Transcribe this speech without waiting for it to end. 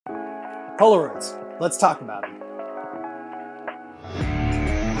Polaroids, let's talk about them.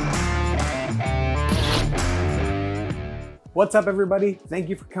 What's up everybody? Thank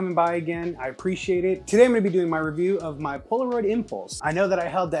you for coming by again. I appreciate it. Today I'm gonna be doing my review of my Polaroid Impulse. I know that I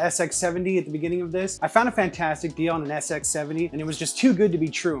held the sx-70 at the beginning of this. I found a fantastic deal on an sx-70 and it was just too good to be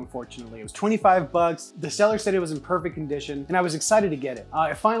true, unfortunately. It was 25 bucks. The seller said it was in perfect condition and I was excited to get it.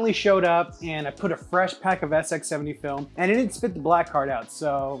 It finally showed up and I put a fresh pack of sx-70 film and it didn't spit the black card out.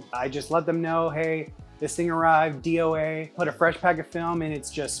 So I just let them know, hey, this thing arrived, DOA, put a fresh pack of film and it's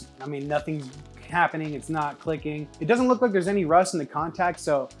just, I mean, nothing's happening, it's not clicking. It doesn't look like there's any rust in the contact,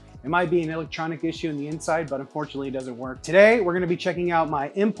 so it might be an electronic issue in the inside, but unfortunately it doesn't work. Today, we're gonna be checking out my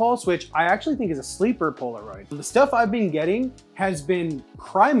Impulse, which I actually think is a sleeper Polaroid. The stuff I've been getting has been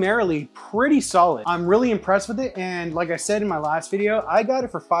primarily pretty solid. I'm really impressed with it, and like I said in my last video, I got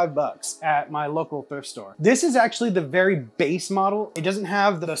it for $5 at my local thrift store. This is actually the very base model. It doesn't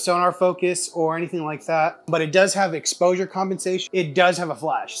have the sonar focus or anything like that, but it does have exposure compensation. It does have a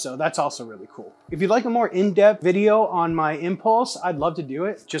flash, so that's also really cool. If you'd like a more in-depth video on my Impulse, I'd love to do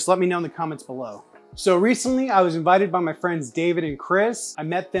it. Just let me know in the comments below. So recently I was invited by my friends David and Chris. I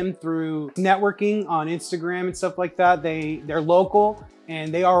met them through networking on Instagram and stuff like that. They're local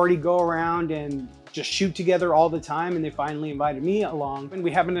and they already go around and just shoot together all the time, and they finally invited me along. And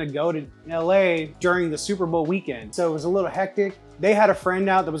we happened to go to LA during the Super Bowl weekend. So it was a little hectic. They had a friend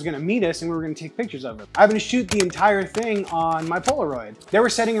out that was gonna meet us and we were gonna take pictures of it. I happened to shoot the entire thing on my Polaroid. They were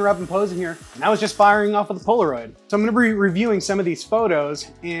setting her up and posing here, and I was just firing off with the Polaroid. So I'm gonna be reviewing some of these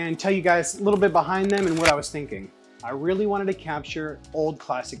photos and tell you guys a little bit behind them and what I was thinking. I really wanted to capture old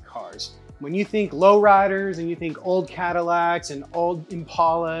classic cars. When you think lowriders and you think old Cadillacs and old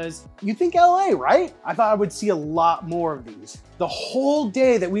Impalas, you think LA, right? I thought I would see a lot more of these. The whole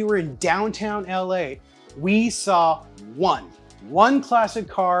day that we were in downtown LA, we saw one classic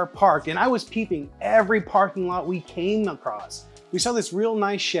car parked, and I was peeping every parking lot we came across. We saw this real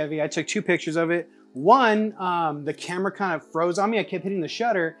nice Chevy. I took 2 pictures of it. One, the camera kind of froze on me. I kept hitting the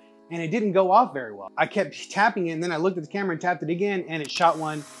shutter and it didn't go off very well. I kept tapping it and then I looked at the camera and tapped it again and it shot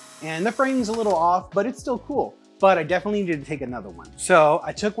one. And the framing's a little off, but it's still cool. But I definitely needed to take another one. So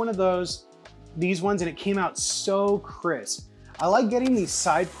I took one of these ones, and it came out so crisp. I like getting these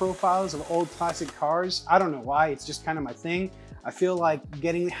side profiles of old classic cars. I don't know why, it's just kind of my thing. I feel like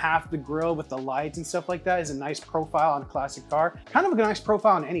getting half the grille with the lights and stuff like that is a nice profile on a classic car. Kind of a nice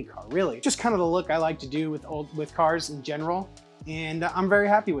profile on any car, really. Just kind of the look I like to do with cars in general. And I'm very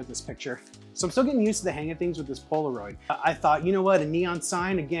happy with this picture. So I'm still getting used to the hang of things with this Polaroid. I thought, you know what, a neon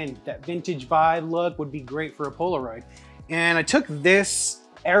sign, again, that vintage vibe look would be great for a Polaroid. And I took this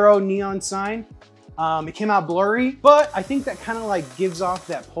arrow neon sign. It came out blurry, but I think that kind of like gives off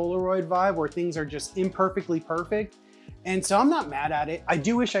that Polaroid vibe where things are just imperfectly perfect. And so I'm not mad at it. I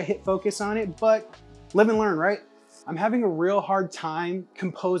do wish I hit focus on it, but live and learn, right? I'm having a real hard time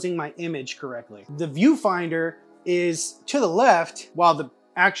composing my image correctly. The viewfinder is to the left while the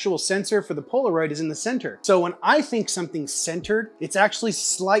actual sensor for the Polaroid is in the center. So when I think something's centered, it's actually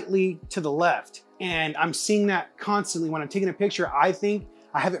slightly to the left. And I'm seeing that constantly. When I'm taking a picture, I think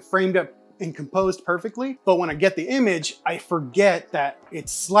I have it framed up and composed perfectly. But when I get the image, I forget that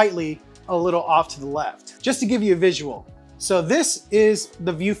it's slightly a little off to the left. Just to give you a visual. So this is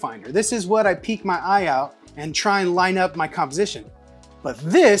the viewfinder. This is what I peek my eye out and try and line up my composition. But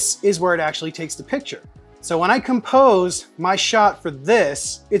this is where it actually takes the picture. So when I compose my shot for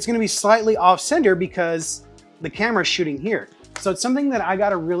this, it's gonna be slightly off center because the camera's shooting here. So it's something that I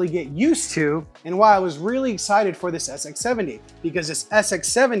gotta really get used to, and why I was really excited for this sx-70, because this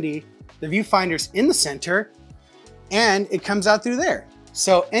sx-70, the viewfinder's in the center and it comes out through there.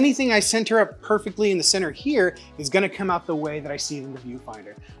 So anything I center up perfectly in the center here is gonna come out the way that I see it in the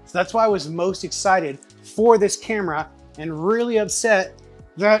viewfinder. So that's why I was most excited for this camera and really upset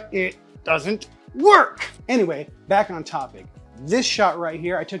that it doesn't work. Anyway, back on topic. This shot right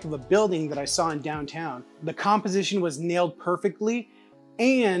here, I took of a building that I saw in downtown. The composition was nailed perfectly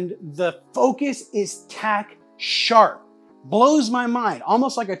and the focus is tack sharp. Blows my mind,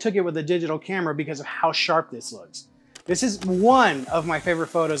 almost like I took it with a digital camera because of how sharp this looks. This is one of my favorite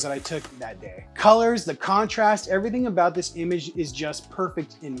photos that I took that day. Colors, the contrast, everything about this image is just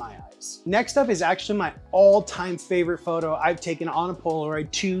perfect in my eyes. Next up is actually my all-time favorite photo I've taken on a Polaroid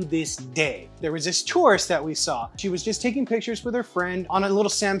to this day. There was this tourist that we saw. She was just taking pictures with her friend on a little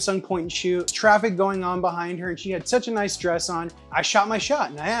Samsung point and shoot. Traffic going on behind her and she had such a nice dress on. I shot my shot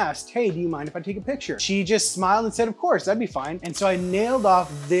and I asked, hey, do you mind if I take a picture? She just smiled and said, of course, that'd be fine. And so I nailed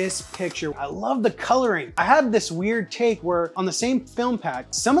off this picture. I love the coloring. I have this weird weird take where on the same film pack,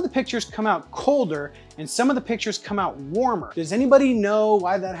 some of the pictures come out colder and some of the pictures come out warmer. Does anybody know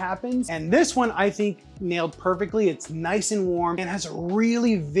why that happens? And this one I think nailed perfectly. It's nice and warm and has a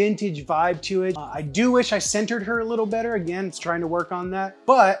really vintage vibe to it. I do wish I centered her a little better. Again, it's trying to work on that,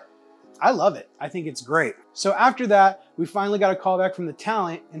 but I love it. I think it's great. So after that, we finally got a call back from the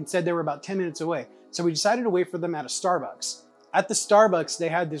talent and said they were about 10 minutes away. So we decided to wait for them at a Starbucks. At the Starbucks, they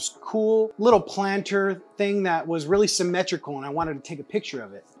had this cool little planter thing that was really symmetrical and I wanted to take a picture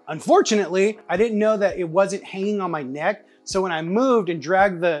of it. Unfortunately, I didn't know that it wasn't hanging on my neck. So when I moved and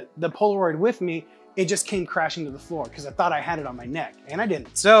dragged the Polaroid with me, it just came crashing to the floor because I thought I had it on my neck and I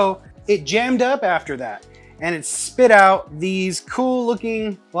didn't. So it jammed up after that and it spit out these cool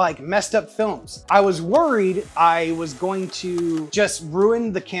looking, like messed up films. I was worried I was going to just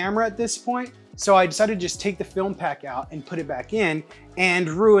ruin the camera at this point. So I decided to just take the film pack out and put it back in and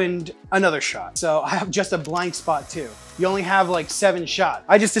ruined another shot. So I have just a blank spot too. You only have like 7 shots.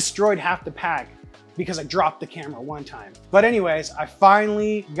 I just destroyed half the pack because I dropped the camera one time. But anyways, I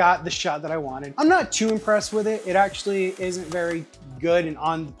finally got the shot that I wanted. I'm not too impressed with it. It actually isn't very good and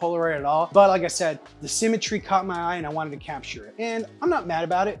on the Polaroid at all. But like I said, the symmetry caught my eye and I wanted to capture it. And I'm not mad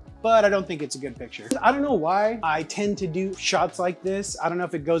about it, but I don't think it's a good picture. I don't know why I tend to do shots like this. I don't know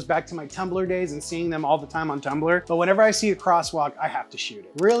if it goes back to my Tumblr days and seeing them all the time on Tumblr, but whenever I see a crosswalk, I have to shoot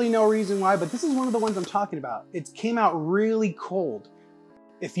it. Really no reason why, but this is one of the ones I'm talking about. It came out really cold.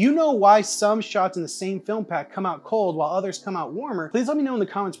 If you know why some shots in the same film pack come out cold while others come out warmer, please let me know in the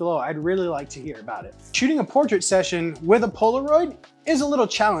comments below. I'd really like to hear about it. Shooting a portrait session with a Polaroid is a little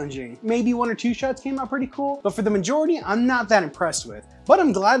challenging. Maybe 1 or 2 shots came out pretty cool, but for the majority, I'm not that impressed with, but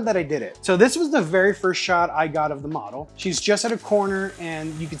I'm glad that I did it. So this was the very first shot I got of the model. She's just at a corner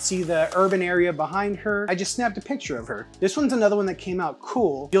and you can see the urban area behind her. I just snapped a picture of her. This one's another one that came out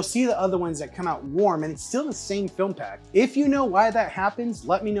cool. You'll see the other ones that come out warm and it's still the same film pack. If you know why that happens,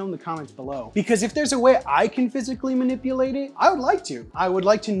 let me know in the comments below. Because if there's a way I can physically manipulate it, I would like to. I would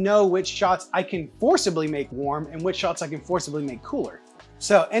like to know which shots I can forcibly make warm and which shots I can forcibly make cooler.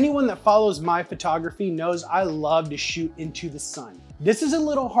 So anyone that follows my photography knows I love to shoot into the sun. This is a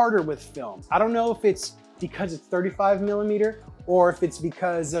little harder with film. I don't know if it's because it's 35mm or if it's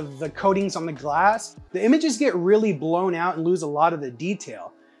because of the coatings on the glass. The images get really blown out and lose a lot of the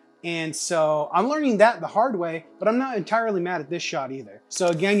detail. And so I'm learning that the hard way, but I'm not entirely mad at this shot either. So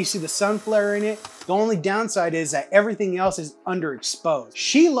again, you see the sun flare in it. The only downside is that everything else is underexposed.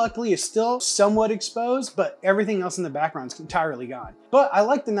 She luckily is still somewhat exposed, but everything else in the background is entirely gone. But I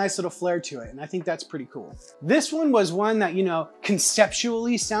like the nice little flare to it, and I think that's pretty cool. This one was one that, you know,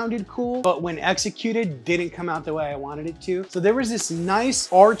 conceptually sounded cool, but when executed, didn't come out the way I wanted it to. So there was this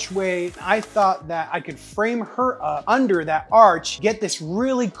nice archway. I thought that I could frame her up under that arch, get this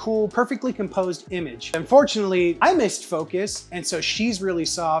really cool, perfectly composed image. Unfortunately, I missed focus, and so she's really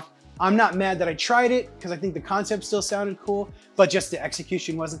soft. I'm not mad that I tried it because I think the concept still sounded cool, but just the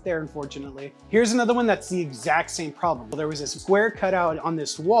execution wasn't there, unfortunately. Here's another one that's the exact same problem. There was a square cut out on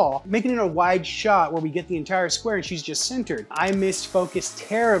this wall, making it a wide shot where we get the entire square and she's just centered. I missed focus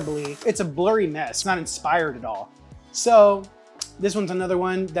terribly. It's a blurry mess, not inspired at all. So this one's another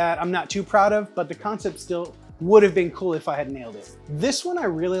one that I'm not too proud of, but the concept still would have been cool if I had nailed it. This one I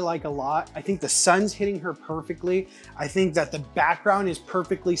really like a lot. I think the sun's hitting her perfectly. I think that the background is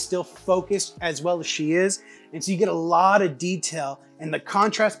perfectly still focused as well as she is. And so you get a lot of detail and the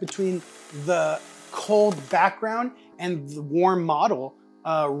contrast between the cold background and the warm model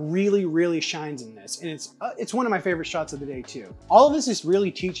really shines in this. And it's one of my favorite shots of the day too. All of this is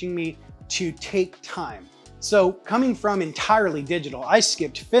really teaching me to take time. So coming from entirely digital, I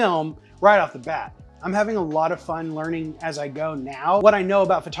skipped film right off the bat. I'm having a lot of fun learning as I go now, what I know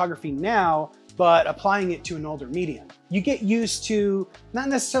about photography now, but applying it to an older medium. You get used to not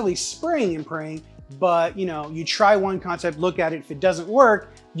necessarily spraying and praying, but you know, you try one concept, look at it, if it doesn't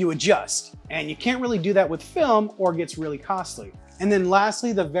work, you adjust. And you can't really do that with film or it gets really costly. And then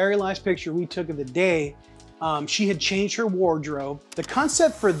lastly, the very last picture we took of the day, she had changed her wardrobe. The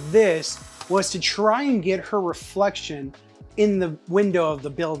concept for this was to try and get her reflection in the window of the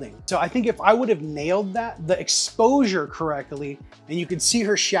building. So I think if I would have nailed that, the exposure correctly, and you could see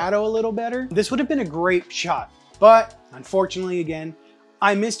her shadow a little better, this would have been a great shot. But unfortunately, again,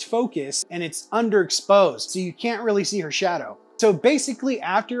 I missed focus and it's underexposed, so you can't really see her shadow. So basically,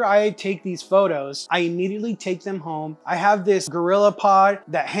 after I take these photos, I immediately take them home. I have this Gorilla Pod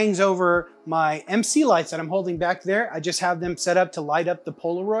that hangs over my MC lights that I'm holding back there. I just have them set up to light up the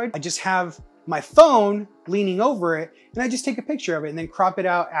Polaroid. I just have my phone leaning over it, and I just take a picture of it and then crop it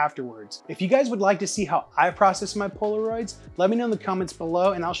out afterwards. If you guys would like to see how I process my Polaroids, let me know in the comments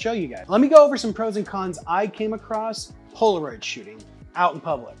below and I'll show you guys. Let me go over some pros and cons I came across Polaroid shooting out in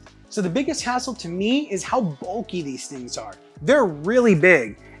public. So the biggest hassle to me is how bulky these things are. They're really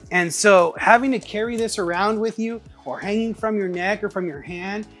big. And so having to carry this around with you or hanging from your neck or from your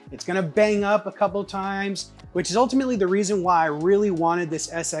hand, it's gonna bang up a couple times, which is ultimately the reason why I really wanted this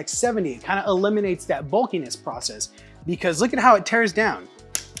sx-70. It kind of eliminates that bulkiness process because look at how it tears down.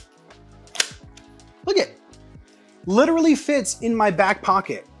 Look at it. Literally fits in my back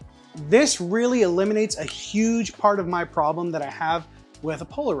pocket. This really eliminates a huge part of my problem that I have with a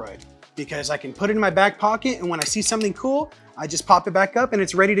Polaroid because I can put it in my back pocket and when I see something cool, I just pop it back up and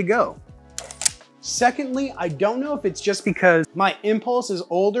it's ready to go. Secondly, I don't know if it's just because my impulse is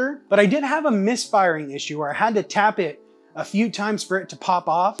older, but I did have a misfiring issue where I had to tap it a few times for it to pop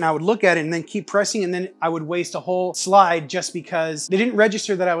off. And I would look at it and then keep pressing and then I would waste a whole slide just because they didn't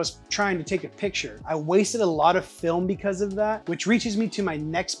register that I was trying to take a picture. I wasted a lot of film because of that, which reaches me to my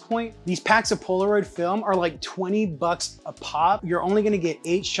next point. These packs of Polaroid film are like 20 bucks a pop. You're only gonna get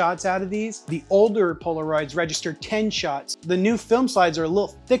 8 shots out of these. The older Polaroids register 10 shots. The new film slides are a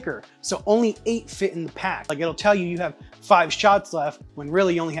little thicker, so only 8 fit in the pack. Like it'll tell you you have 5 shots left when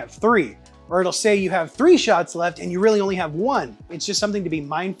really you only have 3. Or it'll say you have 3 shots left and you really only have 1. It's just something to be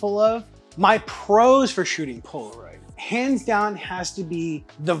mindful of. My pros for shooting Polaroid, hands down, has to be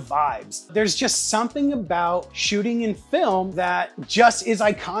the vibes. There's just something about shooting in film that just is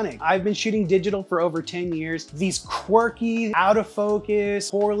iconic. I've been shooting digital for over 10 years. These quirky, out of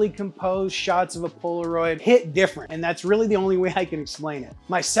focus, poorly composed shots of a Polaroid hit different. And that's really the only way I can explain it.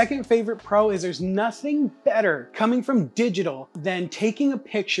 My second favorite pro is there's nothing better coming from digital than taking a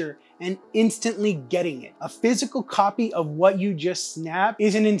picture and instantly getting it. A physical copy of what you just snapped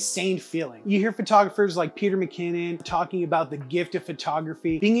is an insane feeling. You hear photographers like Peter McKinnon talking about the gift of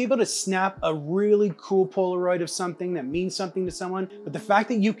photography, being able to snap a really cool Polaroid of something that means something to someone, but the fact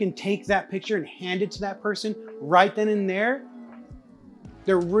that you can take that picture and hand it to that person right then and there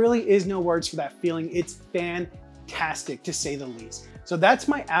really is no words for that feeling. It's fantastic to say the least. So that's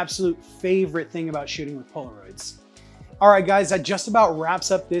my absolute favorite thing about shooting with Polaroids. All right, guys, that just about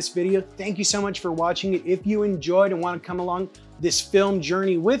wraps up this video. Thank you so much for watching it. If you enjoyed and want to come along this film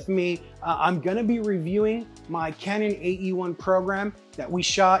journey with me, I'm gonna be reviewing my Canon 8E1 program that we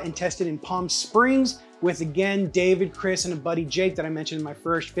shot and tested in Palm Springs with, again, David, Chris, and a buddy Jake that I mentioned in my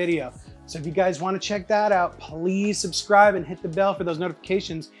first video. So if you guys want to check that out, please subscribe and hit the bell for those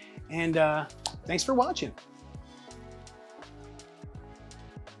notifications. And thanks for watching.